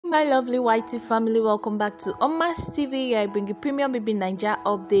My lovely YT family, welcome back to Omas TV. I bring you premium bbnaija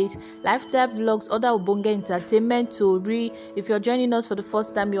updates, lifestyle vlogs, other obonge entertainment tori. If you're joining us for the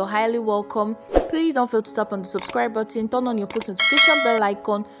first time, you're highly welcome. Please don't fail to tap on the subscribe button, turn on your post notification bell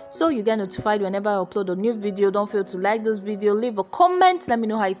icon so you get notified whenever I upload a new video. Don't fail to like this video, leave a comment, let me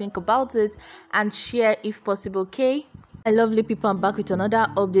know how you think about it, and share if possible, okay? My lovely people, I'm back with another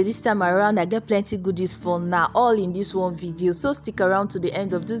update. This time around I get plenty goodies for now, all in this one video, so stick around to the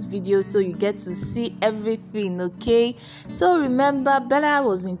end of this video so you get to see everything, okay? So remember, Bella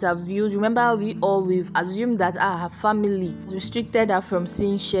was interviewed. Remember, we've assumed that her family restricted her from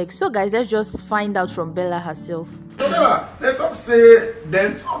seeing Sheggz. So guys, let's just find out from Bella herself. So Bella, they talk say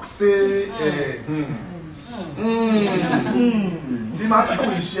the matter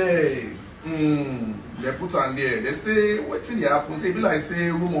with Sheggz. They put on there. They say what thing happen. Say be like say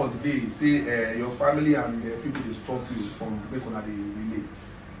rumors dey say your family and people they stop you from make una dey relate.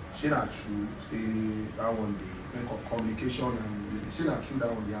 She not true. Say that one day make of communication and she not true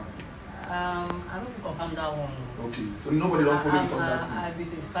that one dey happen. I don't confirm that one. Okay, so nobody don't follow you on that thing. I've been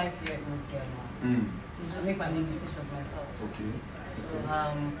 25-year-old girl now. I make my own decisions myself. Okay. So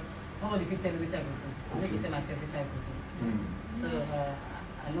nobody can tell me what I go do. I make it tell myself what I go do. So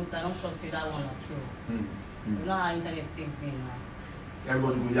I don't trust that one or true. You know how internet take me now.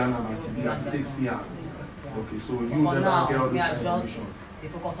 Everybody will yarn about it. You have to take CR. Okay, so you never get all this information. information. They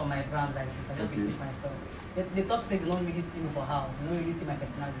focus on my brand like this. I just push myself. They talk say they don't really see me for how. They don't really see my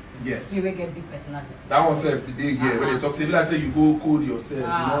personality. Yes. You will get big personality. That one self the day here when they talk say like say you go code yourself.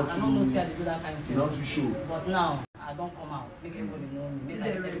 I don't know say I do that kind of thing. You're not too sure. But now I don't come out. Make everybody know me.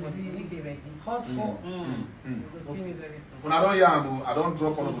 Make everybody be ready. Hot. You will see me very soon. When I don't hear I don't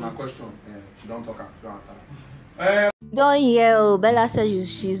drop one of my question. She don't talk don't answer. Don't hear, Bella says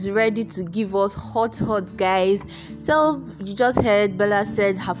she's ready to give us hot guys. So you just heard Bella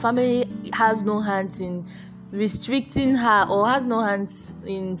said her family has no hands in restricting her, or has no hands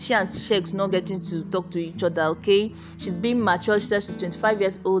in she and Sheggz not getting to talk to each other, okay? She's being mature. She says she's 25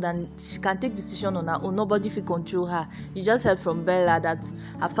 years old and she can take decision on her own. Nobody will control her. You just heard from Bella that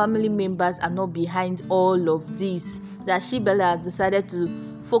her family members are not behind all of this, that Bella has decided to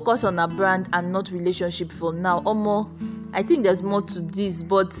focus on her brand and not relationship for now. I think there's more to this,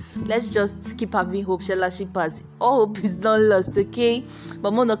 but let's just keep having hope. All hope is not lost, okay?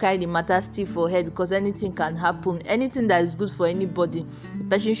 But more not carry the matter still for head, because anything can happen. Anything that is good for anybody, the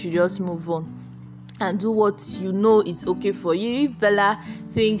person should just move on and do what you know is okay for you. If Bella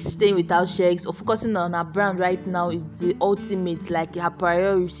thinks staying without Sheggz or focusing on her brand right now is the ultimate, like her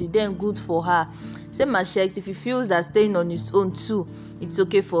priority, then good for her. Same as Sheggz, if he feels that staying on his own too, it's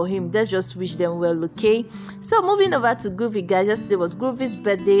okay for him. Let's just wish them well, okay? So moving over to Groovy, guys. Yesterday was Groovy's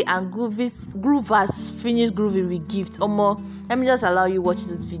birthday and Groove has finished Groovy with gift. Let me just allow you watch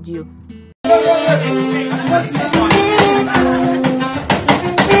this video.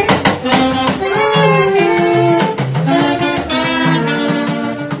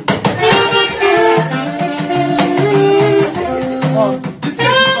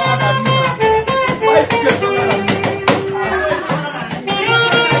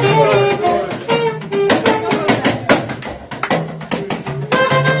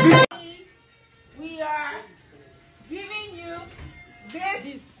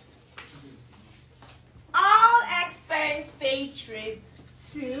 Trip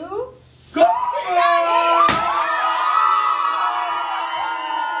to Go!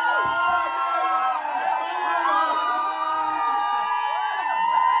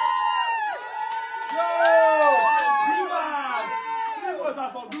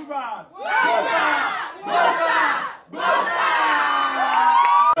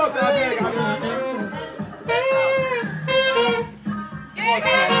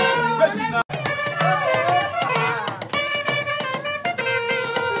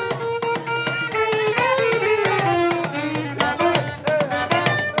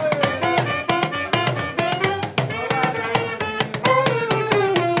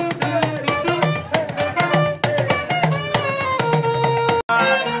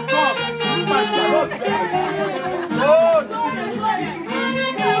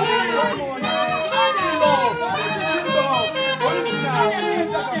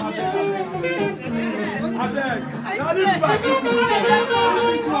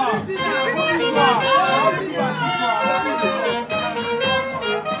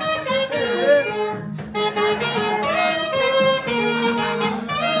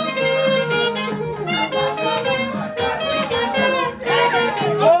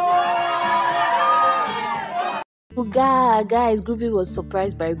 guys, Groovy was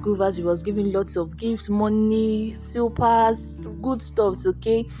surprised by Groovers. He was giving lots of gifts, money, silvers, good stuffs,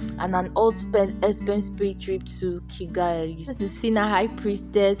 okay, and an all-expense paid trip to Kigali. This is Phyna, High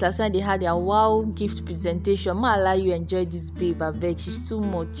Priestess. Last time they had their WAW gift presentation. Ma allow you enjoy this babe, I beg. She's too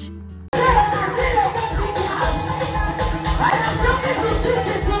much.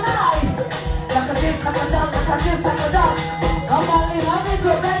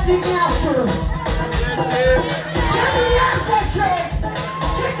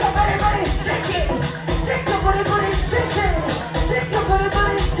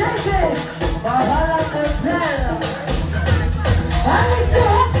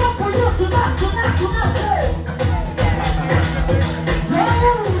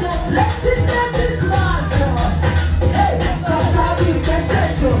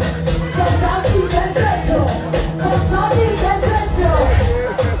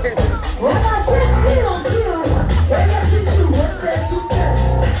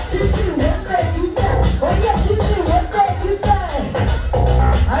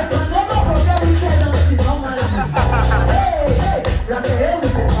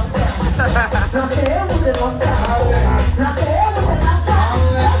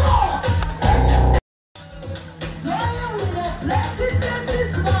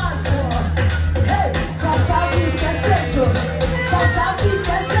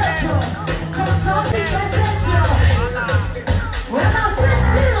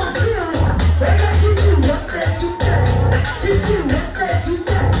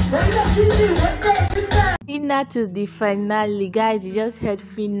 Phyna to the finale, guys. You just heard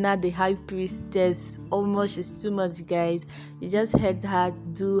Phyna, the High Priestess. Almost, is too much, guys. You just heard her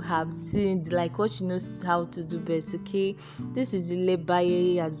do her thing, like what she knows how to do best, okay? This is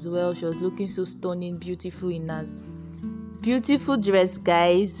bellaandsheggz as well. She was looking so stunning, beautiful in her beautiful dress,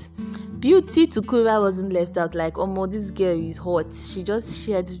 guys. Beauty to Kura wasn't left out. Like, oh, this girl is hot. She just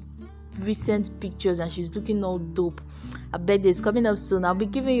shared recent pictures and she's looking all dope. Her birthday is coming up soon. I'll be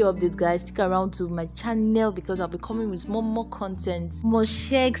giving you updates, guys. Stick around to my channel because I'll be coming with more content.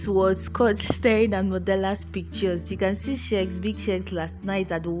 Sheggz was caught staring at Modella's pictures. You can see Sheggz last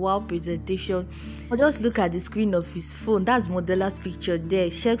night at the WAW presentation. Or just look at the screen of his phone. That's Modella's picture there.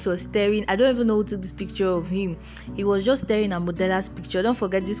 Sheggz was staring. I don't even know who took this picture of him. He was just staring at Modella's picture. Don't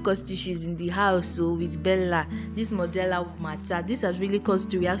forget this caused issues in the house. So with Bella, this Modella matter. This has really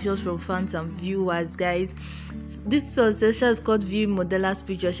caused reactions from fans and viewers, guys. This Sheggz has caught viewing Modella's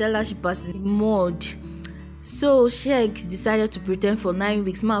picture. She passed in mud. So Sheggz decided to pretend for 9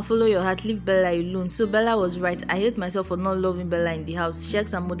 weeks. Ma, follow your heart, leave Bella alone. So Bella was right. I hate myself for not loving Bella in the house.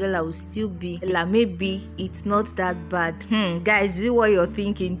 Sheggz and Modella will still be Bella. Maybe it's not that bad. Guys, is it what you're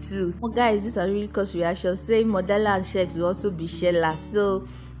thinking too? Oh guys, this has really caused reaction saying Modella and Sheggz will also be Shella. So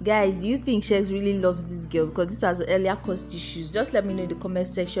guys, do you think Sheggz really loves this girl? Because this has earlier caused issues. Just let me know in the comment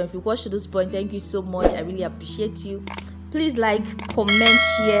section. If you watched to this point, thank you so much. I really appreciate you. Please like, comment,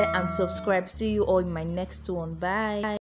 share and subscribe. See you all in my next one. Bye.